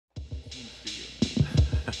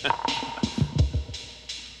We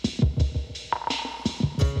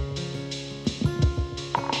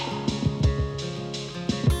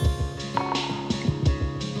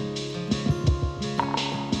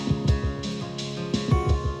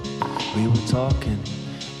were talking,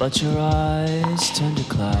 but your eyes turned to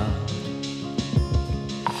cloud.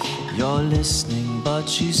 You're listening,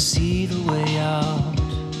 but you see the way out.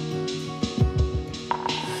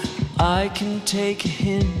 I can take a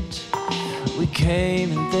hint. We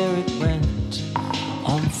came and there it went.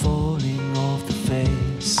 I'm falling off the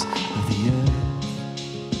face of the earth.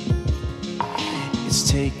 It's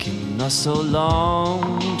taken us so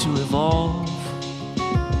long to evolve.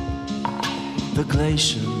 The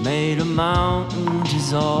glacier made a mountain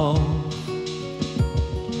dissolve.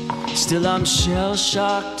 Still I'm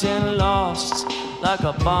shell-shocked and lost, like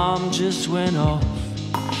a bomb just went off.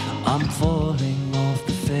 I'm falling off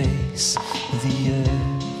the face of the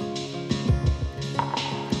earth.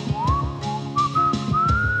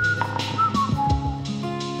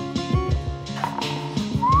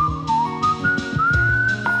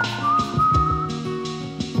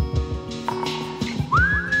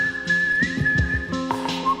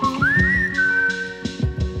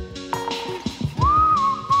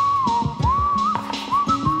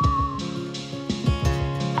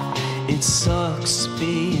 It sucks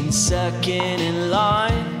being second in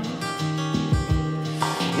line.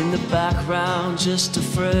 In the background, just a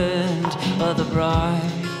friend of the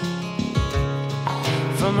bride.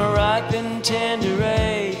 From a ripe and tender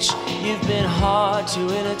age, you've been hard to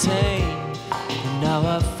entertain. And now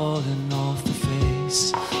I've fallen off the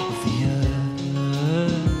face of the earth.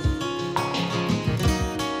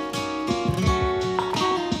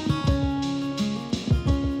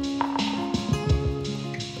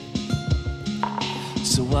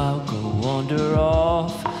 So I'll go wander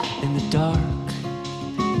off in the dark,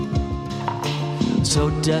 so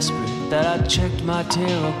desperate that I checked my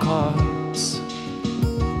tarot cards.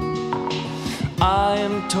 I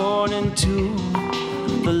am torn in two,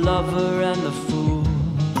 the lover and the fool,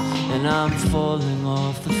 and I'm falling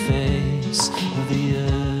off the face of the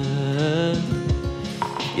earth.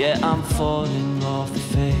 Yeah, I'm falling off the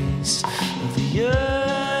face of the earth.